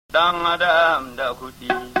Dan adam da kuɗi.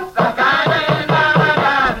 Tsakanin dan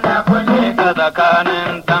adam da kuɗi ka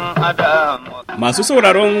tsakanin dan adam. Masu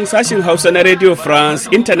sauraron sashin Hausa na Radio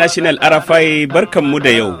France International RFI barkanmu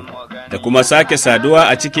da yau. Da kuma sake saduwa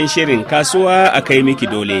a cikin shirin kasuwa a Kai Miki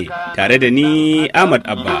Dole tare da ni Ahmed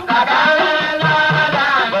Abba.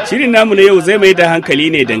 Shirin namu na yau zai mai da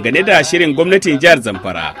hankali ne dangane da shirin gwamnatin jihar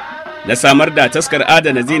Zamfara na samar da taskar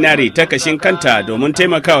adana zinari ta kashin kanta domin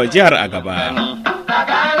taimakawa jihar a gaba.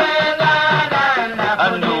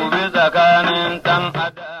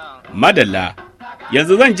 Madalla,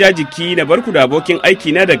 yanzu zan ja jiki na barku da abokin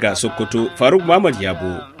aiki na daga Sokoto, Faruk Muhammad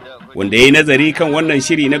Yabo, wanda ya yi nazari kan wannan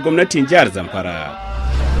shiri na gwamnatin jihar Zamfara.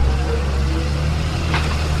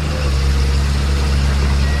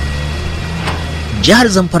 Jihar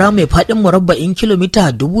Zamfara mai faɗin murabba'in kilomita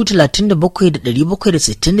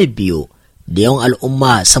 37,762 da yawan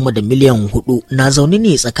al'umma sama da miliyan 4 na zaune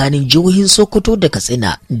ne tsakanin jihohin Sokoto da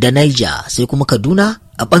Katsina da Niger sai kuma Kaduna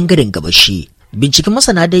a ɓangaren gabashi. Binciken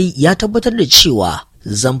masana dai ya tabbatar da cewa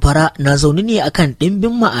Zamfara na zaune ne akan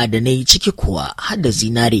ɗimbin ma'adanai ciki kuwa har da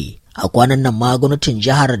zinare. A kwanan nan ma gwamnatin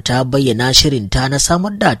jihar ta bayyana shirinta na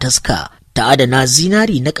samar da taska ta adana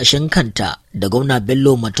zinari na ƙashin kanta da gwamna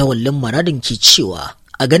Bello Matawallin Maradin ke cewa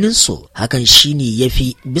a ganin su hakan shine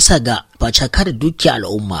yafi bisa ga facaka da dukiya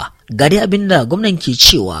al'umma. Ga dai abin da gwamnan ke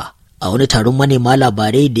cewa a wani taron manema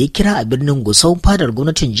labarai da ya kira a birnin Gusau fadar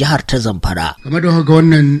gwamnatin jihar ta Zamfara. Game da haka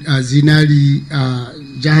wannan zinari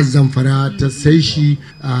jihar Zamfara ta sai shi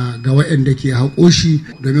ga waɗanda ke haƙo shi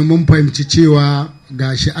domin mun fahimci cewa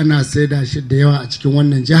gashi ana saida shi da yawa a cikin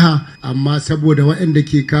wannan jiha amma saboda waɗanda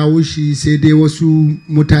ke kawo shi sai dai wasu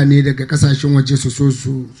mutane daga kasashen waje su zo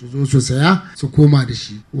su saya su koma da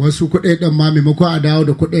shi wasu kuɗaɗen ma maimakon a dawo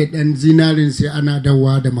da kuɗaɗen zinarin sai ana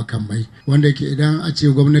dawowa da makamai wanda ke idan a ce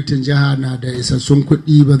gwamnatin jiha na da isassun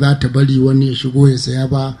kuɗi ba za ta bari wani ya shigo ya saya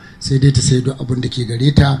ba sai dai ta sayi duk abin da ke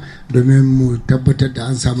gare ta domin mu tabbatar da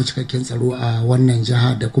an samu cikakken tsaro a wannan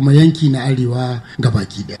jiha da kuma yanki na arewa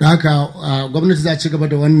gabaki ɗaya. Haka gwamnati za ci gaba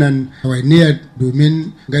da wannan hawainiyar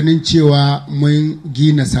domin ganin cewa mun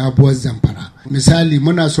gina sabuwar Zamfara. Misali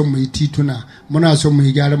muna son mu yi tituna, muna son mu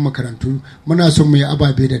yi gyaran makarantu, muna son mu yi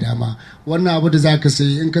ababe da dama. Wannan abu da za ka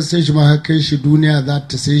sayi in ka sai shi ma kai shi duniya za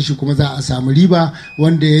ta sayi shi kuma za a samu riba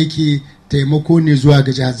wanda yake taimako ne zuwa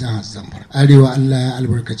ga jihar Zamfara. Arewa Allah ya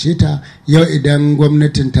albarkace ta yau idan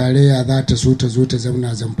gwamnatin tarayya za ta so ta zo ta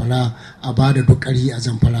zauna Zamfara a ba da dukari a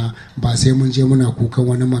Zamfara ba sai mun je muna kukan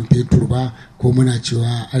wani man fetur ba ko muna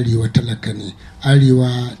cewa arewa talaka ne. Arewa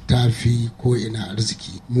ta fi ko ina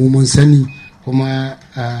arziki mu mun sani kuma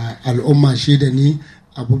al'umma shaida ne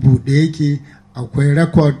abu buɗe yake akwai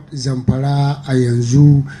rekod Zamfara a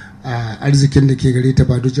yanzu arzikin da ke gare ta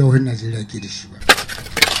ba duk jihohin Najeriya ke da shi ba.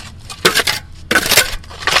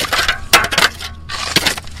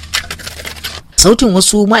 Sautin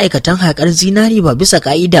wasu ma'aikatan haƙar zinari ba bisa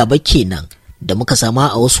ƙa'ida ba kenan da muka sama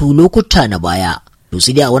a wasu lokuta na baya. To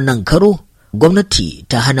sai dai a wannan karo gwamnati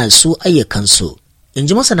ta hana su ayyukansu. In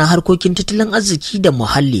ji masana harkokin tattalin arziki da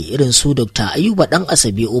muhalli irin su Dr. Ayuba Dan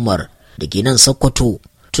Asabe Umar da ke nan Sokoto.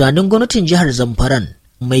 Tunanin gwamnatin jihar Zamfaran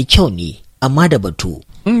mai kyau ne amma da batu.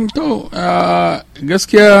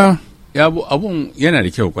 Gaskiya abun yana da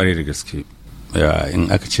kyau kwarai da gaske in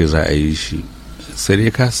aka ce za a yi shi. Sai dai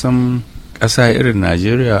ka san ƙasa irin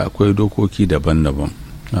Najeriya akwai dokoki daban-daban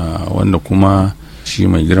wanda kuma shi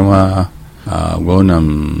mai girma gwamnan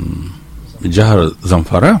jihar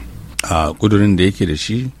Zamfara a kudurin da yake da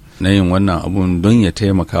shi na yin wannan abun don ya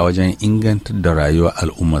taimaka wajen ingantar da rayuwar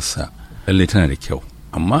al'ummarsa lallai tana da kyau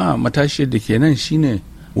amma matashi da ke nan shine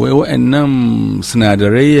wai wa'annan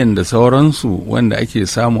sinadarai da sauransu wanda ake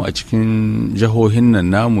samu a cikin jihohin nan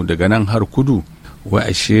namu daga nan har kudu wai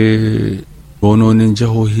ashe gononin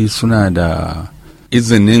jihohi suna da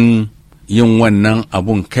izinin yin wannan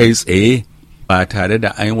abun kai tsaye ba tare da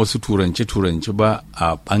an yi wasu turance-turance ba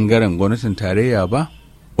a ɓangaren gwamnatin tarayya ba?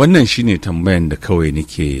 Wannan shine tambayan da kawai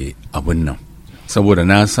nake abun nan. Saboda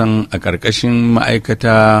na san a ƙarƙashin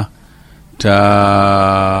ma'aikata ta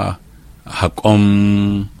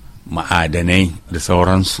haƙon ma'adanai da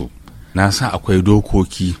sauransu, na san akwai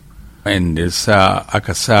dokoki wanda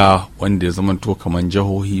aka sa wanda ya zamanto kamar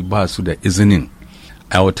jihohi ba su da izinin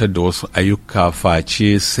aiwatar da wasu ayyuka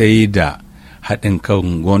face sai da haɗin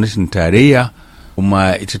kan gwamnatin tarayya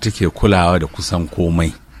kuma ita take kulawa da kusan komai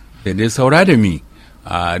da dai saura da mi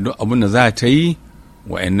duk abin da za ta yi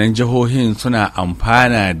wa'annan jihohin suna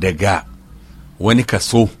amfana daga wani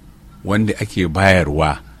kaso wanda ake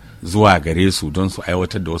bayarwa zuwa gare su don su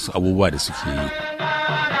aiwatar da wasu abubuwa da suke yi.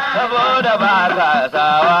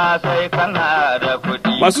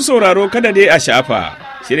 Masu sauraro kada dai a shafa,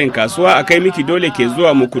 Shirin kasuwa a kai miki dole ke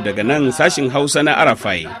zuwa muku daga nan sashin Hausa na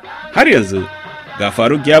Arafai. Har yanzu ga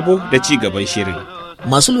Faruk Yabo da ci gaban shirin.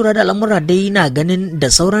 Masu lura da al'amura dai na ganin da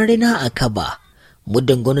sauran rina a kaba.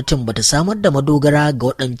 Muddin gwamnatin bata samar da madogara ga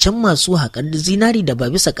waɗancan masu haƙar zinari da ba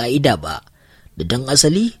bisa ƙa'ida ba, da dan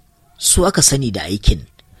asali su aka sani da aikin.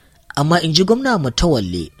 Amma in ji gwamna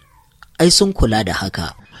Matawalle, ai sun kula da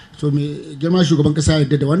haka. So me girma shugaban kasa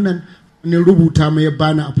yadda da wannan ne rubuta mai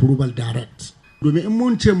bana approval direct. Domin in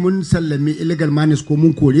mun ce mun sallame illegal miners ko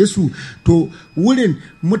mun kore su, to wurin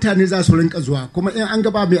mutane za su rinka zuwa, kuma in an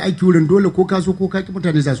gaba mai aiki wurin dole ko kaso ko kaki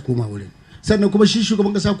mutane za su koma wurin. Sannan kuma shi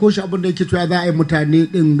shugaban kasa ko shi abin da yake cewa za a yi mutane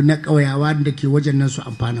din na ƙauyawa da ke wajen nan su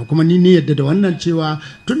amfana, kuma ni ne yadda da wannan cewa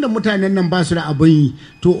tunda mutanen nan ba su da abin yi,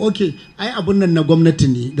 to okay ai abun nan na gwamnati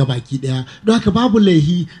ne ga baki daya, don haka babu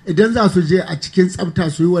laihi idan za su je a cikin tsafta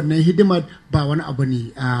su yi wannan hidimar, ba wani abu ne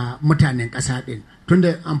a mutanen ƙasa din,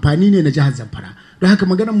 tunda amfani ne na jihar Zamfara. Don haka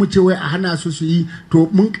maganar mu ce wai a hana su su yi, to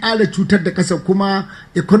mun ƙara cutar da ƙasa, kuma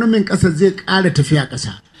ikonomin ƙasa zai ƙara tafiya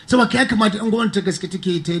ƙasa. Saboda ya kamata in gwamnati ta gaske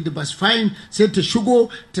take ta yi diversifying, sai ta shigo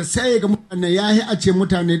ta saye ga mutane, ya yi a ce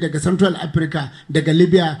mutane daga Central Africa, daga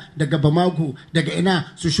Libya, daga Bamako, daga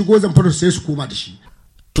ina su shigo Zamfara sai su koma da shi.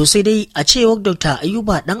 To sai dai a cewar Dr.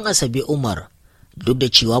 Ayuba Dan Asabe Umar, duk da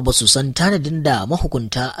cewa ba su san tanadin da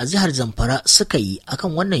mahukunta a jihar Zamfara suka yi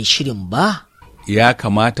akan wannan shirin ba. Ya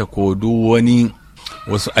kamata ko duk wani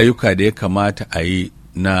wasu ayyuka da ya kamata a yi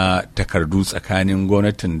na takardu tsakanin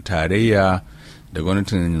gwamnatin tarayya da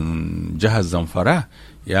gwamnatin jihar Zamfara,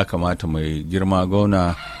 ya kamata mai girma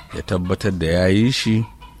gwamna ya tabbatar da ya yi shi,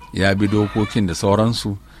 ya bi dokokin da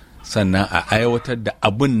sauransu, sannan a aiwatar da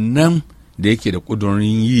abin nan da yake da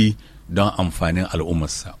ƙudurin yi don amfanin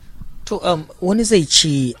al'ummarsa. To wani zai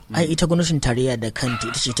ce ai ita gwamnatin tarayya da kanta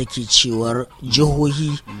ita ce take cewar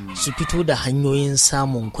jihohi su fito da hanyoyin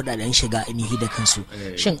samun kudaden shiga ainihi da kansu.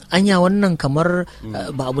 Shin anya wannan kamar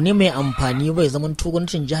ba abu ne mai amfani ba ya zaman to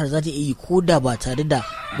gwamnatin jihar za ta iya yi ko da ba tare da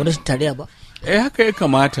gwamnatin tarayya ba?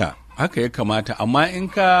 Haka ya kamata, amma in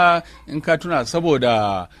ka tuna,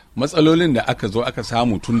 saboda matsalolin da aka zo aka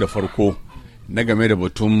samu tun da farko na game da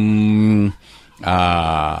batun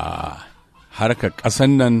harkar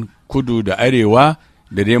ƙasan nan, kudu da arewa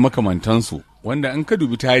da dai makamantansu, wanda in ka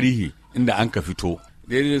dubi tarihi inda an ka fito,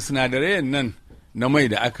 daidai sinadarai nan na mai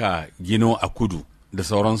da aka gino a kudu da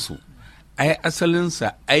sauransu, ai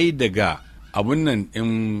asalinsa ai daga abun nan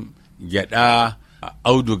in gyada,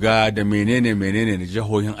 auduga da menene na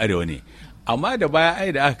jihohin arewa ne, amma da baya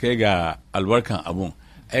ai da aka yi ga albarkan abun,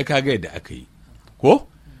 ai kaga yadda aka yi ko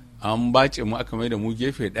an bace mu aka mai da mu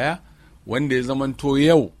gefe daya, wanda ya zamanto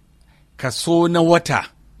yau kaso na wata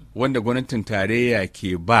wanda gwamnatin tarayya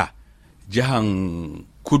ke ba jihan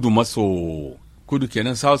kudu maso kudu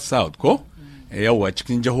kenan south ko yawa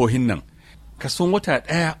cikin jihohin nan, kason wata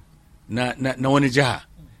ɗaya na wani jiha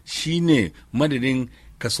shine madadin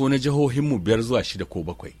kaso na jihohinmu 5 zuwa 6 ko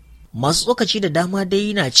 7. Masu tsokaci da dama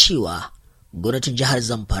dai na cewa gwamnatin jihar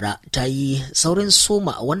Zamfara ta yi saurin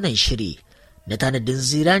soma a wannan shiri na tanadin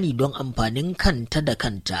zirani don amfanin kanta da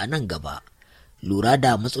kanta nan gaba, lura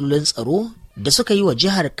da matsalolin tsaro da suka yi wa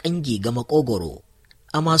jihar kangi ga makogoro.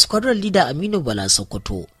 A masu kwadrar lida Aminu Bala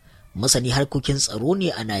Sokoto, masani harkokin tsaro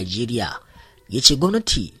ne a Najeriya, ya ce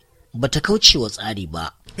gwamnati ba ta kauce wa tsari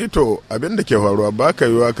ba. Ito abin da ke faruwa ba ka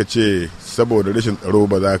yiwa ka ce saboda rashin tsaro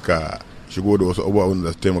ba za ka shigo da wasu abubuwan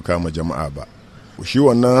da su taimaka ma jama'a ba. Shi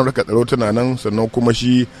wannan harkar tsaro tana nan, sannan kuma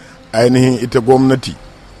shi ainihin ita gwamnati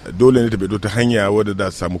dole ne ta bedo ta hanya wadda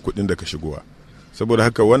za su samu kuɗin da ka shigowa. Saboda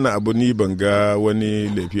haka wannan abu ni ban ga wani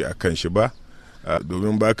laifi a kan shi ba,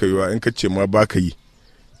 domin ba ka yiwa in ka ce ma ba ka yi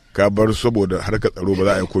ka bar saboda harkar tsaro ba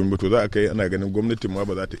za a yi komai ba, to za a kai ana ganin gwamnatin ma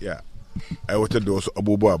ba za ta iya aiwatar da wasu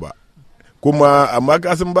abubuwa ba. Kuma amma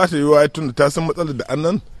ka san ba ta yiwa tun da ta san matsalar da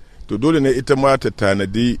annan, to dole ne ita ma ta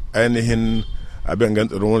tanadi ainihin abin gan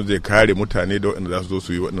tsaro wanda zai kare mutane da waɗanda za su zo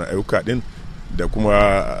su yi waɗannan ayyuka din, da kuma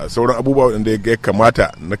sauran abubuwa waɗanda ya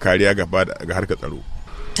kamata na kariya ga harkar tsaro.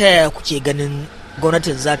 Ta yaya kuke ganin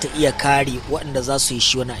gwamnatin za ta iya kare waɗanda za su yi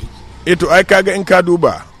shi wani aiki? To ai kaga in ka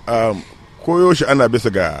duba koyoshi ana bisa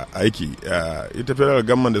ga aiki, ita federal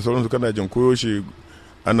government da sauransu kana jin koyoshi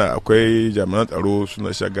akwai jami'an tsaro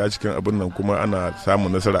suna shiga cikin abin nan, kuma ana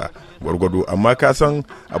samun nasara gwargwado, amma ka san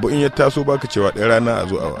abu in ya taso baka cewa ɗaya rana a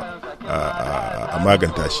zo a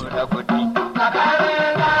maganta shi.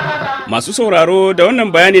 Masu sauraro, da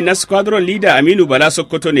wannan bayani na squadron leader Aminu Bala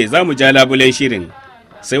Sokoto ne za mu ja labulen shirin,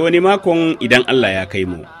 sai wani makon idan Allah ya kai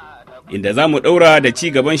mu, inda za mu ɗaura da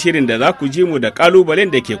ci gaban shirin da za ku ji mu da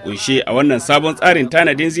ƙalubalen da ke kunshe a wannan sabon tsarin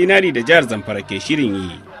tanadin zinari da jihar Zamfara ke shirin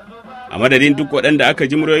yi. A madadin duk waɗanda aka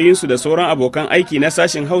ji muryoyinsu da sauran abokan aiki na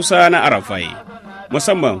sashen Hausa na Arafai,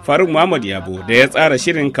 musamman Faruk Muhammad Yabo da ya tsara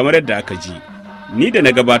shirin kamar yadda aka ji. Ni da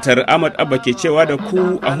na gabatar Ahmed Abba ke cewa da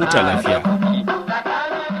ku a huta lafiya.